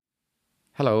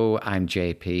Hello, I'm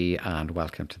JP and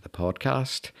welcome to the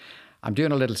podcast. I'm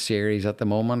doing a little series at the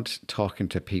moment talking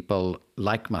to people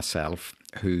like myself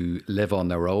who live on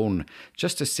their own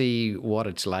just to see what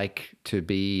it's like to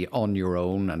be on your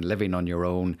own and living on your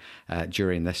own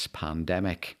during this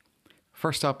pandemic.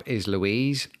 First up is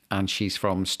Louise, and she's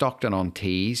from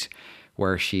Stockton-on-Tees,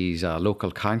 where she's a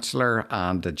local counsellor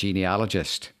and a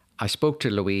genealogist. I spoke to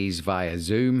Louise via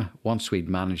Zoom once we'd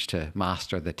managed to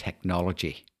master the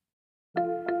technology.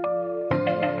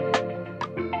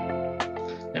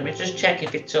 Let me just check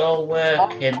if it's all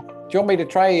working. Do you want me to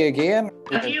try again?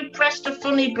 Have you pressed a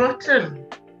funny button?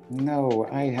 No,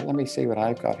 let me see what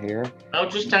I've got here. Oh,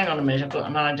 just hang on a minute. I've got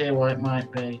an idea what it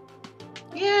might be.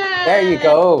 Yeah. There you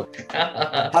go.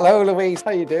 Hello, Louise.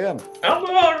 How you doing? I'm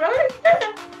all right.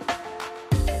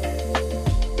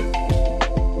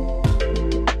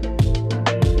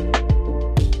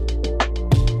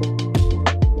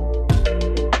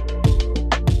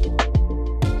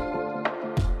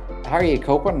 How are you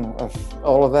coping with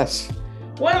all of this?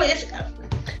 Well,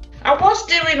 I was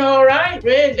doing all right,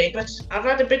 really, but I've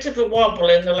had a bit of a wobble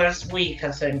in the last week,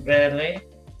 I think, really.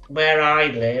 Where I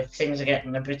live, things are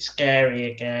getting a bit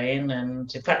scary again.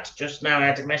 And in fact, just now I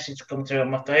had a message come through on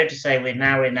my phone to say we're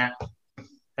now in a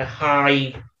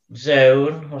high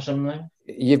zone or something.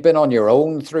 You've been on your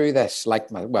own through this,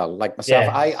 like myself.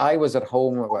 Yeah. I was at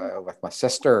home with my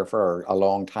sister for a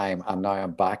long time, and now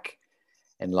I'm back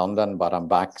in London, but I'm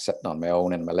back sitting on my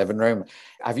own in my living room.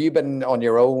 Have you been on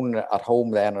your own at home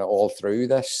then all through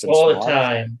this? All the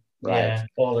time. Right. Yeah,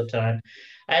 all the time.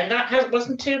 And that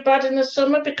wasn't too bad in the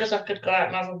summer because I could go out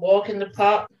and have a walk in the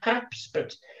park perhaps,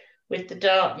 but with the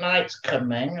dark nights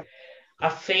coming, I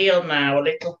feel now a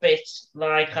little bit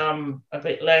like I'm a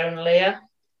bit lonelier.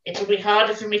 It'll be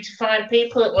harder for me to find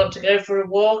people that want to go for a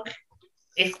walk,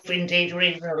 if indeed we're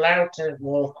even allowed to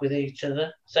walk with each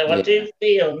other. So I do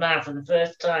feel now, for the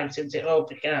first time since it all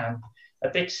began, a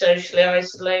bit socially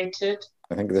isolated.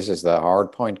 I think this is the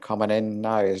hard point coming in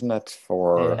now, isn't it,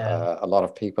 for a lot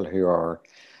of people who are,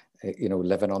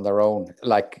 living on their own.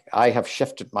 Like, I have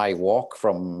shifted my walk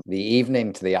from the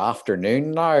evening to the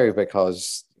afternoon now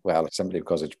simply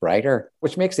because it's brighter,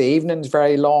 which makes the evenings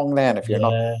very long then if you're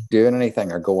not doing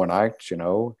anything or going out,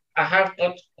 I have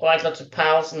got quite lots of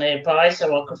pals nearby,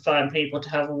 so I could find people to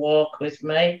have a walk with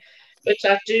me. But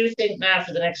I do think now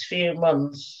for the next few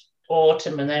months,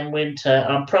 autumn and then winter,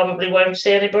 I probably won't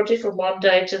see anybody from one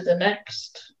day to the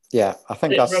next. Yeah, I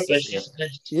think that's rubbish, isn't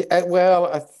it? Yeah, well,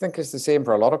 I think it's the same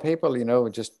for a lot of people,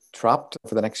 just trapped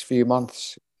for the next few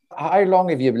months. How long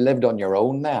have you lived on your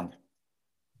own then?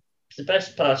 It's the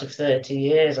best part of 30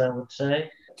 years, I would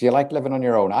say. Do you like living on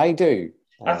your own? I do.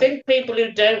 I think people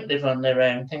who don't live on their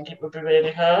own think it would be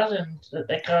really hard and that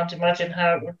they can't imagine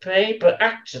how it would be. But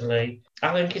actually,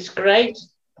 I think it's great.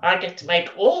 I get to make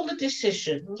all the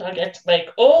decisions. I get to make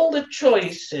all the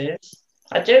choices.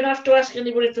 I don't have to ask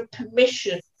anybody for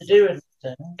permission to do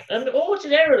anything. And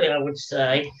ordinarily, I would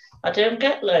say, I don't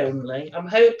get lonely. I'm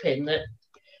hoping that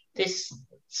this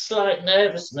slight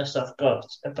nervousness I've got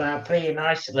about being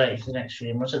isolated for the next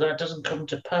few months, that doesn't come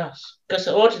to pass. Because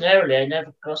ordinarily, I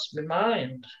never crossed my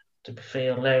mind to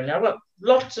feel lonely. I've got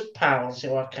lots of pals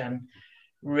who I can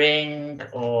ring,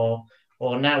 or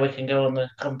now we can go on the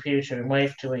computer and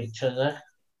wave to each other.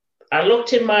 I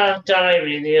looked in my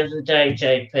diary the other day,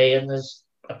 JP, and there's,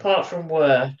 apart from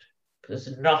work,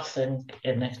 there's nothing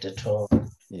in it at all.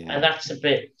 Yeah. And that's a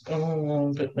bit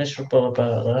miserable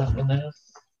about that,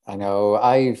 I know.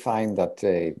 I find that,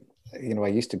 I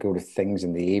used to go to things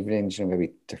in the evenings,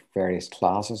 maybe to various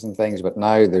classes and things, but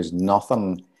now there's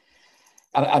nothing.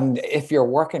 And if you're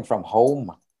working from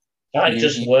home, I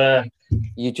just work.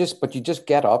 You just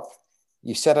get up,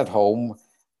 you sit at home,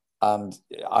 and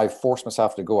I force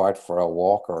myself to go out for a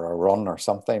walk or a run or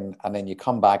something, and then you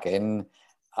come back in,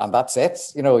 and that's it.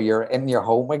 You're in your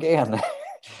home again.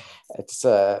 It's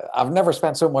I've never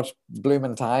spent so much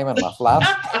blooming time in my flat.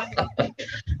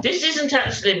 This isn't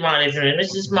actually my living room.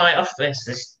 This is my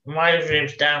office. My living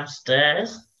room's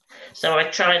downstairs. So I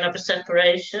try and have a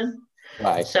separation.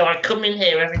 Right. So I come in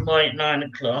here every morning at 9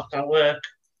 o'clock. I work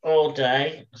all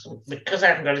day. So because I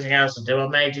haven't got anything else to do, I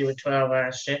may do a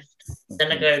 12-hour shift.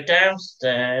 Then I go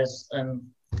downstairs and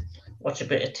watch a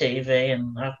bit of TV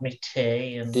and have my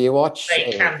tea and do you watch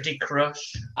play Candy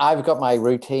Crush. I've got my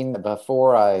routine.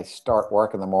 Before I start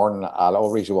work in the morning, I'll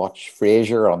always watch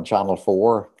Frasier on Channel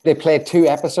 4. They play 2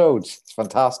 episodes. It's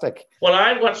fantastic. Well,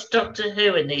 I watch Doctor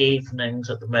Who in the evenings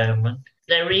at the moment.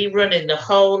 They're rerunning the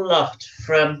whole lot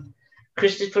from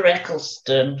Christopher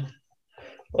Eccleston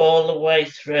all the way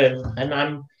through, and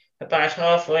I'm about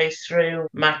halfway through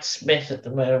Matt Smith at the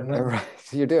moment. Right.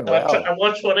 You're doing So well. I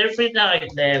watch one every night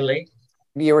nearly.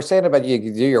 You were saying about you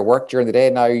do your work during the day.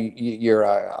 Now you're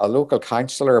a local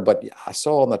councillor, but I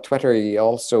saw on the Twitter you're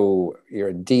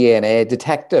a DNA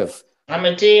detective. I'm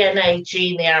a DNA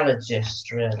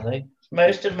genealogist, really.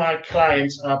 Most of my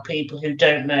clients are people who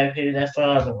don't know who their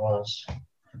father was.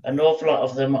 An awful lot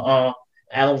of them are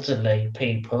elderly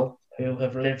people who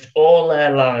have lived all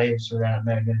their lives without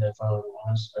knowing who their father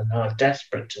was and are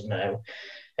desperate to know.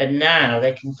 And now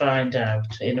they can find out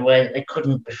in a way that they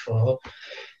couldn't before.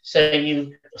 So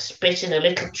you spit in a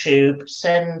little tube,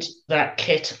 send that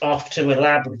kit off to a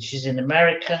lab which is in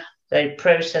America. They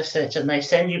process it and they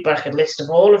send you back a list of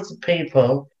all of the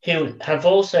people who have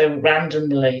also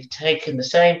randomly taken the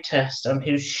same test and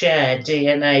who share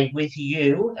DNA with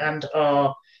you and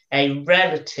are a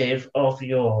relative of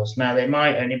yours. Now, they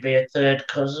might only be a third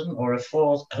cousin or a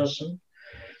fourth cousin.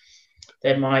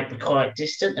 They might be quite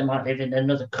distant. They might live in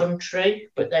another country,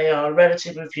 but they are a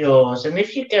relative of yours. And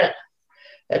if you get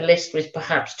a list with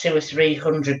perhaps 200 or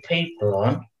 300 people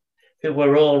on, who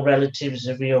were all relatives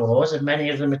of yours, and many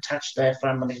of them attached their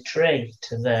family tree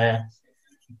to their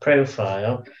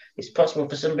profile, it's possible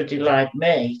for somebody like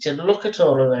me to look at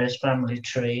all of those family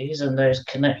trees and those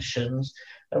connections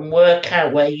and work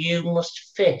out where you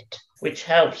must fit, which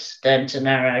helps then to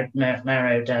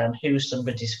narrow down who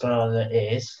somebody's father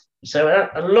is. So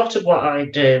a lot of what I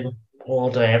do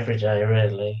all day, every day,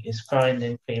 really, is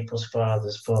finding people's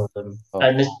fathers for them. Oh.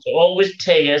 And it's always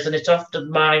tears, and it's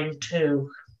often mine too.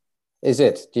 Is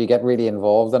it? Do you get really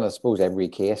involved in, I suppose, every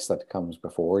case that comes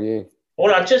before you?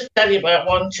 Well, I'll just tell you about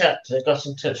one chap that got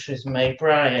in touch with me,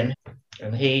 Brian,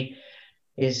 and he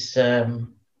is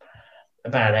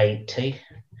about 80,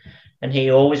 and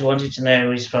he always wanted to know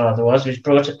who his father was. He was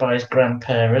brought up by his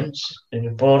grandparents. He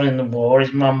was born in the war.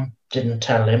 His mum didn't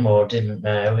tell him or didn't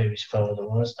know who his father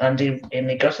was. And he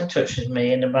got in touch with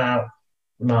me in about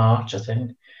March, I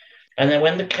think. And then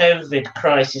when the COVID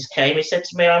crisis came, he said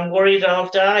to me, I'm worried I'll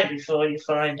die before you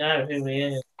find out who he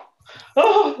is.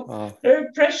 Oh, no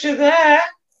pressure there.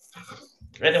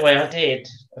 Anyway, I did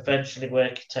eventually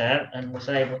work it out and was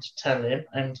able to tell him.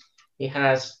 And he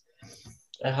has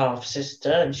a half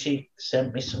sister, and she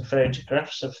sent me some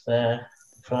photographs of their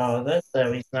father.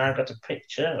 So he's now got a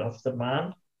picture of the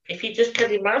man. If you just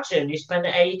can imagine, you spend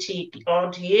 80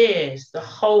 odd years, the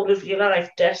whole of your life,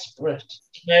 desperate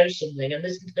to know something, and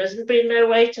there's been no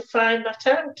way to find that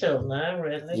out till now,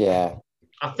 really. Yeah.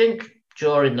 I think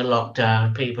during the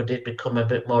lockdown, people did become a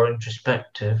bit more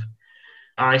introspective.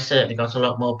 I certainly got a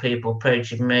lot more people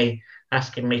approaching me,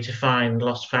 asking me to find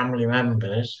lost family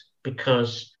members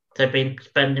because they've been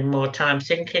spending more time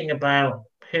thinking about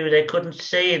who they couldn't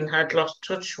see and had lost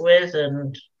touch with.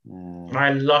 And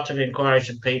a lot of inquiries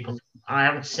from people. I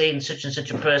haven't seen such and such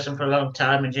a person for a long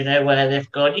time, and do you know where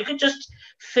they've gone? You could just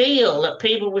feel that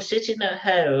people were sitting at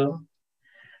home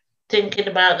thinking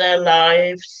about their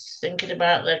lives, thinking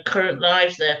about their current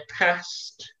lives, their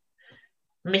past,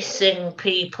 missing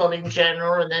people in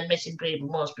general, and then missing people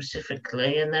more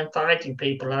specifically, and then finding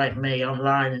people like me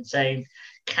online and saying,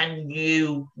 can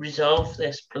you resolve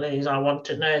this, please? I want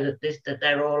to know that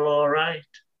they're all right.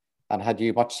 And had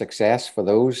you much success for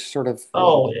those sort of?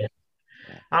 Oh, yeah.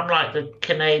 I'm like the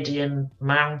Canadian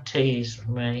Mounties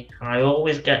for me. I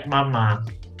always get my man.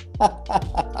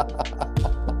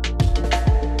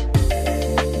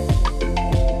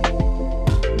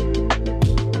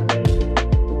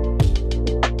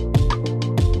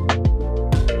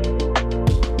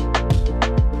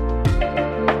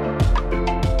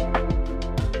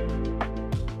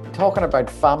 Talking about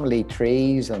family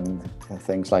trees and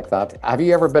things like that, have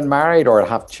you ever been married or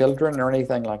have children or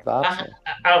anything like that?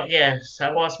 Oh, yes,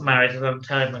 I was married a long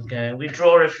time ago. We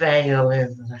draw a veil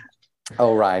over that.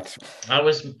 Oh, right. I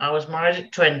was married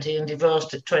at 20 and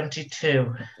divorced at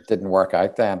 22. It didn't work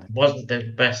out then. It wasn't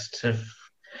the best of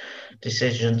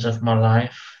decisions of my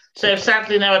life. So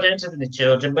sadly now I don't have any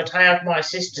children, but I have my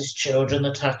sister's children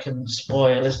that I can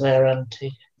spoil as their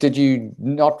auntie. Did you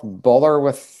not bother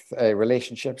with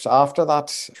relationships after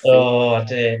that? Oh, I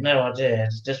did. No, I did.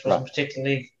 It just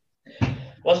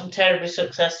wasn't terribly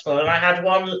successful. And I had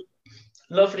one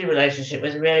lovely relationship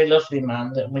with a really lovely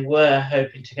man that we were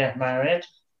hoping to get married,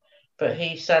 but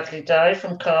he sadly died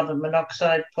from carbon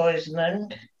monoxide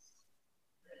poisoning.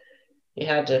 He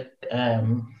had a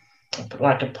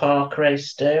park race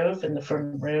stove in the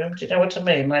front room. Do you know what I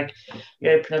mean? Like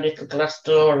you open a little glass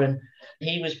door and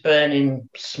he was burning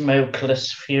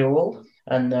smokeless fuel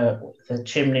and the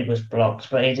chimney was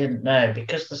blocked, but he didn't know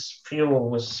because the fuel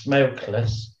was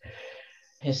smokeless.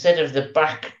 Instead of the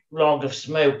back log of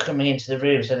smoke coming into the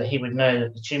room so that he would know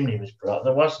that the chimney was blocked.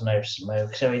 There was no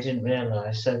smoke, so he didn't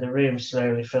realise. So the room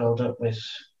slowly filled up with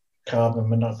carbon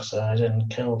monoxide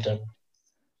and killed him.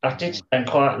 I did spend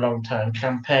quite a long time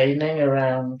campaigning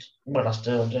around, well, I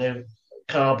still do,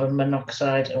 carbon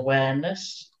monoxide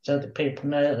awareness so that people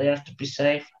know that they have to be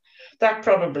safe. That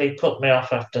probably put me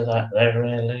off after that, though,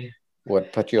 really.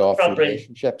 What put you off Probably,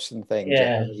 relationships and things?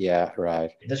 yeah. Yeah,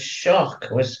 right. The shock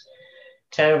was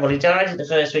terrible. He died in the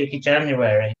first week of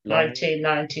January,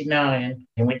 1999,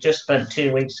 and we just spent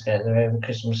 2 weeks together over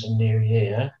Christmas and New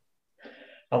Year.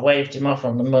 I waved him off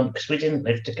on the Monday because we didn't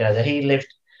live together. He lived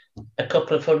a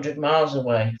couple of 100 miles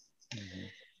away. Mm-hmm.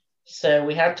 So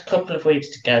we had a couple of weeks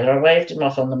together. I waved him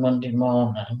off on the Monday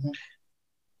morning,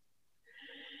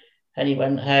 and he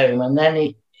went home. And then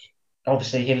he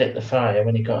lit the fire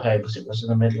when he got home because it was in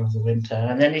the middle of the winter.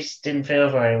 And then he didn't feel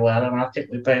very well, and I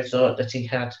think we both thought that he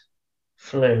had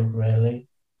flu, really.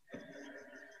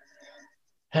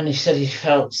 And he said he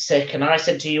felt sick. And I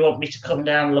said, do you want me to come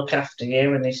down and look after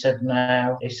you? And he said,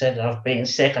 no. He said, I've been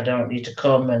sick. I don't want you to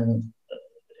come and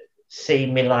see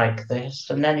me like this.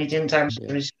 And then he didn't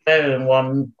answer his phone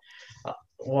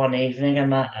one evening.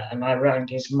 And I rang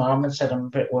his mum and said, I'm a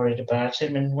bit worried about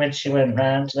him. And when she went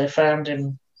round, they found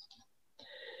him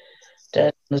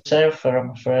dead on the sofa,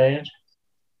 I'm afraid.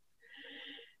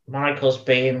 Michael's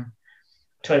been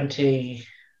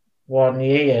 21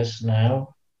 years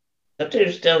now. I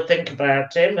do still think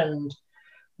about him and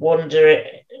wonder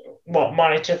what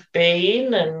might have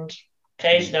been, and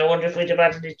occasionally I wonder if we'd have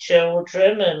had any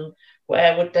children and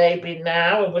where would they be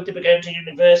now, and would they be going to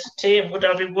university, and would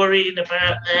I be worrying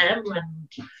about them?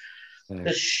 And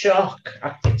the shock,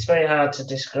 it's very hard to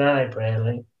describe,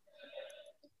 really.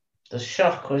 The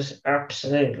shock was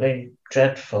absolutely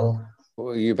dreadful.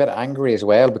 Well, you're a bit angry as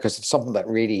well because it's something that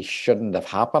really shouldn't have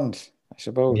happened, I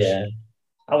suppose. Yeah.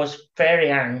 I was very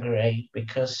angry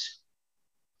because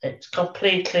it's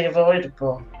completely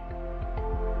avoidable.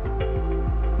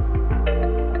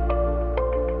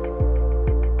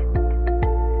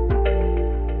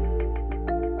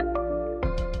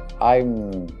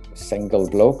 I'm a single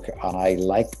bloke and I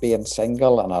like being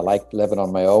single and I like living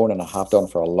on my own, and I have done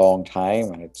for a long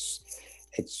time, and it's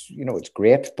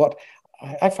great. But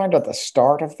I found at the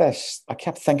start of this, I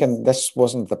kept thinking this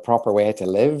wasn't the proper way to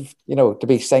live, to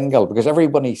be single, because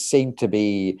everybody seemed to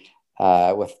be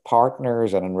with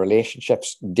partners and in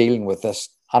relationships dealing with this.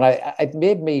 And it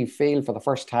made me feel for the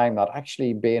first time that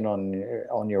actually being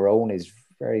on your own is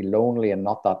very lonely and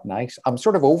not that nice. I'm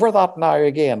sort of over that now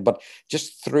again, but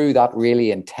just through that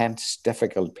really intense,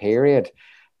 difficult period,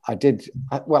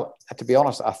 to be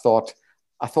honest, I thought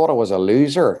I was a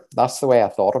loser. That's the way I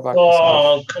thought about myself.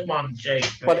 Oh, come on, Jake.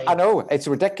 But I know, it's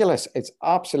ridiculous. It's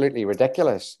absolutely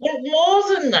ridiculous. Well, more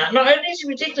than that, not only is it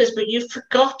ridiculous, but you've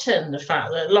forgotten the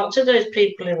fact that lots of those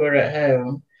people who were at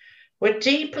home were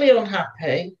deeply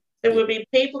unhappy. There will be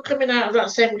people coming out of that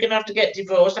saying, we're going to have to get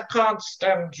divorced. I can't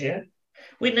stand you.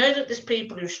 We know that there's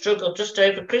people who struggle just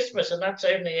over Christmas, and that's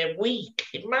only a week.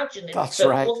 Imagine if that's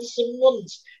right. Months and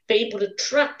months, people are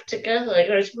trapped together.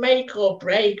 It's make or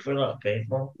break for a lot of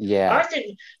people. Yeah. I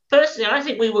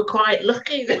think we were quite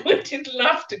lucky that we didn't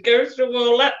have to go through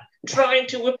all that trying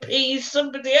to appease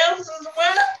somebody else as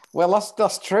well. Well,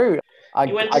 that's true.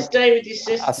 You went to stay with your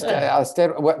sister. I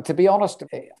stayed. Well, to be honest,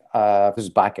 it was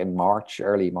back in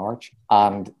early March,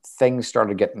 and things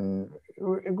started getting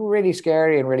really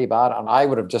scary and really bad. And I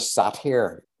would have just sat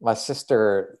here. My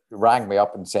sister rang me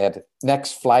up and said,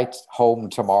 next flight home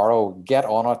tomorrow, get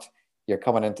on it. You're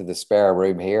coming into the spare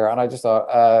room here. And I just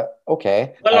thought,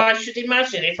 okay. Well, I should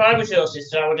imagine if I was your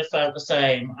sister, I would have felt the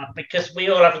same, because we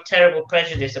all have a terrible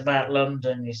prejudice about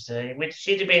London, you see.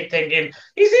 She'd have been thinking,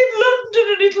 he's in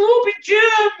London and it'll all be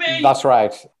Germany. That's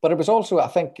right. But it was also, I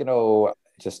think,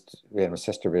 just my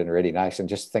sister being really nice and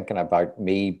just thinking about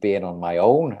me being on my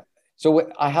own.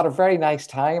 So I had a very nice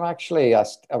time, actually. I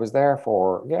was there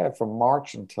from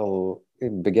March until the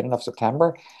beginning of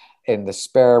September in the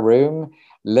spare room,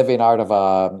 living out of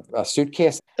a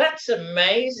suitcase. That's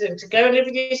amazing, to go and live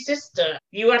with your sister.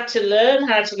 You had to learn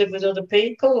how to live with other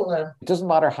people. It doesn't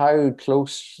matter how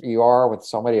close you are with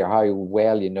somebody or how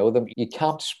well you know them. You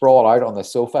can't sprawl out on the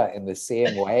sofa in the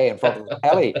same way in front of the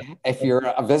telly if you're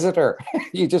a visitor.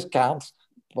 You just can't.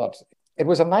 But it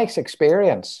was a nice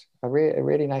experience. A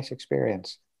really nice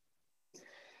experience.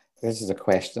 This is a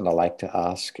question I like to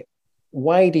ask.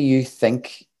 Why do you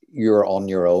think you're on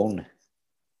your own?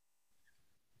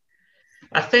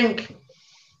 I think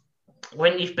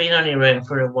when you've been on your own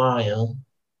for a while,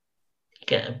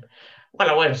 I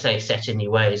won't say set in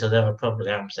your ways, although I probably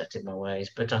am set in my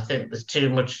ways, but I think there's too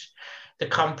much the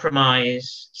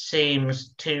compromise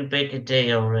seems too big a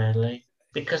deal, really,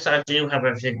 because I do have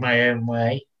everything my own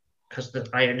way, because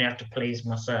I only have to please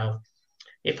myself.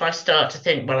 If I start to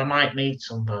think, well, I might meet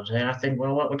somebody, I think,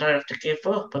 well, what would I have to give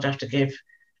up? I'd have to give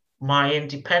my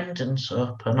independence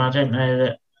up, and I don't know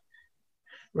that.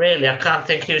 Really, I can't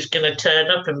think who's going to turn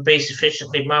up and be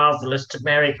sufficiently marvellous to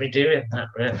merit me doing that,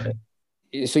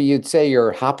 really. So you'd say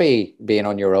you're happy being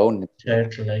on your own?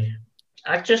 Totally.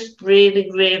 I'm just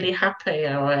really, really happy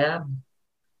how I am.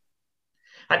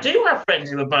 I do have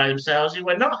friends who are by themselves who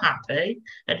are not happy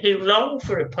and who long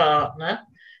for a partner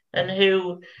and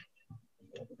who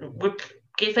would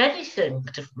give anything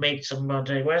to meet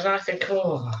somebody, whereas I think,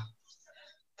 oh,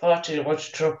 far too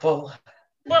much trouble.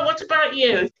 Well, what about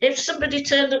you? If somebody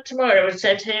turned up tomorrow and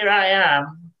said, here I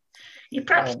am, you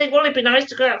perhaps think, well, it'd be nice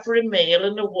to go out for a meal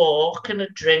and a walk and a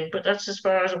drink, but that's as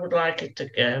far as I would like it to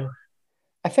go.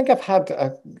 I think I've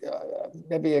had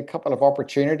maybe a couple of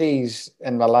opportunities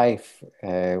in my life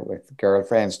with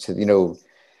girlfriends to,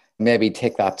 maybe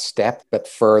take that step a bit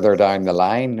further down the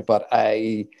line. But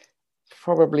I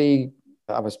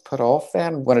was put off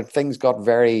then when things got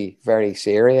very, very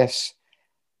serious.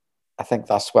 I think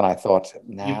that's when I thought,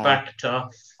 nah. You backed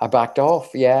off. I backed off.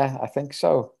 Yeah, I think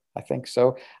so.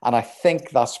 And I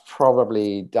think that's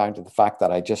probably down to the fact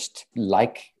that I just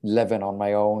like living on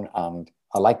my own, and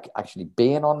I like actually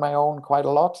being on my own quite a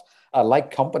lot. I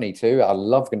like company too. I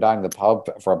love going down to the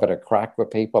pub for a bit of crack with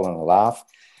people and a laugh.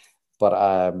 But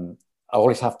I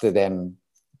always have to then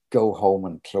go home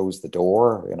and close the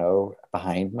door,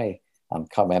 behind me, and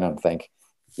come in and think,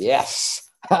 yes,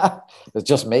 it's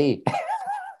just me.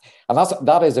 And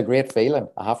that is a great feeling,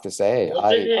 I have to say.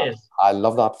 I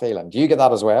love that feeling. Do you get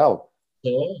that as well?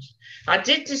 Yes. I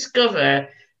did discover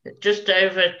just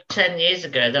over 10 years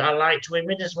ago that I liked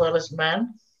women as well as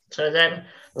men. So then,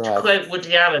 to quote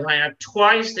Woody Allen, I had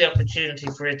twice the opportunity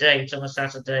for a date on a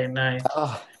Saturday night.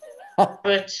 Oh.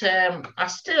 But I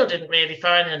still didn't really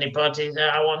find anybody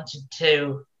that I wanted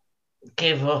to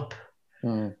give up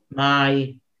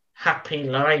my happy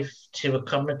life to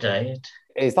accommodate.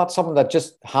 Is that something that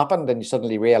just happened and you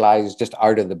suddenly realised just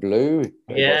out of the blue?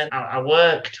 Yeah, I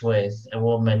worked with a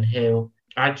woman who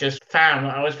I just found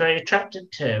I was very attracted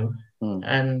to.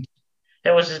 And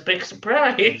it was a big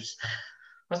surprise.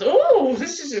 I thought, oh,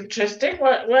 this is interesting.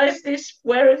 Where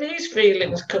are these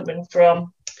feelings coming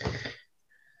from?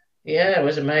 Yeah, it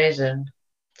was amazing.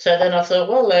 So then I thought,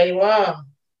 well, there you are.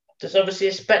 There's obviously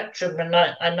a spectrum,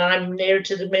 and I'm nearer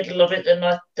to the middle of it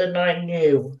than I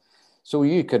knew. So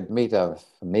you could meet a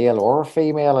male or a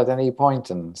female at any point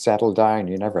and settle down.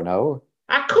 You never know.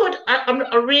 I could.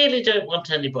 I really don't want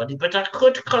anybody, but I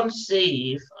could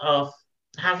conceive of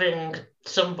having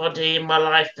somebody in my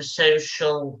life for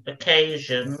social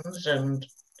occasions and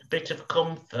a bit of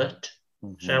comfort,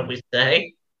 shall we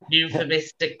say,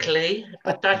 euphemistically.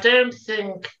 But I don't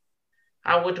think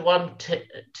I would want to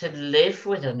live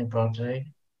with anybody.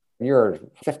 You're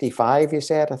 55, you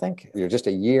said, I think. You're just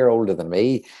a year older than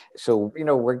me. So,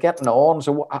 we're getting on.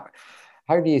 So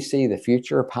how do you see the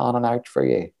future panning out for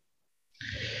you?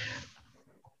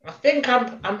 I think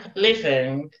I'm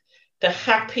living the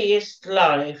happiest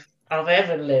life I've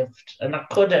ever lived, and I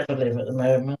could ever live at the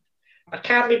moment. I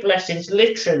count my blessings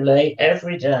literally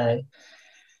every day.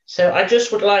 So I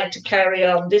just would like to carry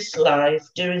on this life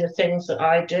doing the things that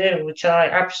I do, which I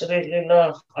absolutely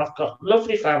love. I've got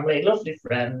lovely family, lovely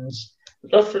friends,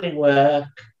 lovely work,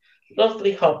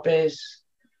 lovely hobbies.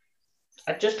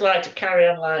 I'd just like to carry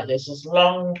on like this as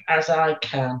long as I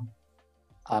can.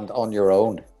 And on your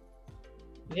own?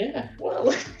 Yeah,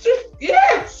 well,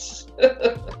 yes!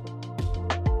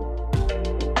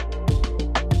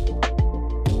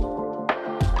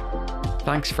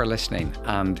 Thanks for listening.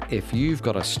 And if you've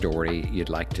got a story you'd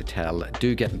like to tell,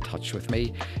 do get in touch with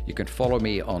me. You can follow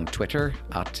me on Twitter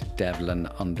at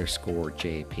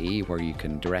Devlin_JP, where you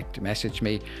can direct message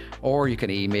me, or you can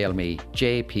email me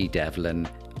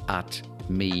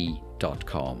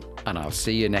jpdevlin@me.com. And I'll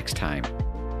see you next time.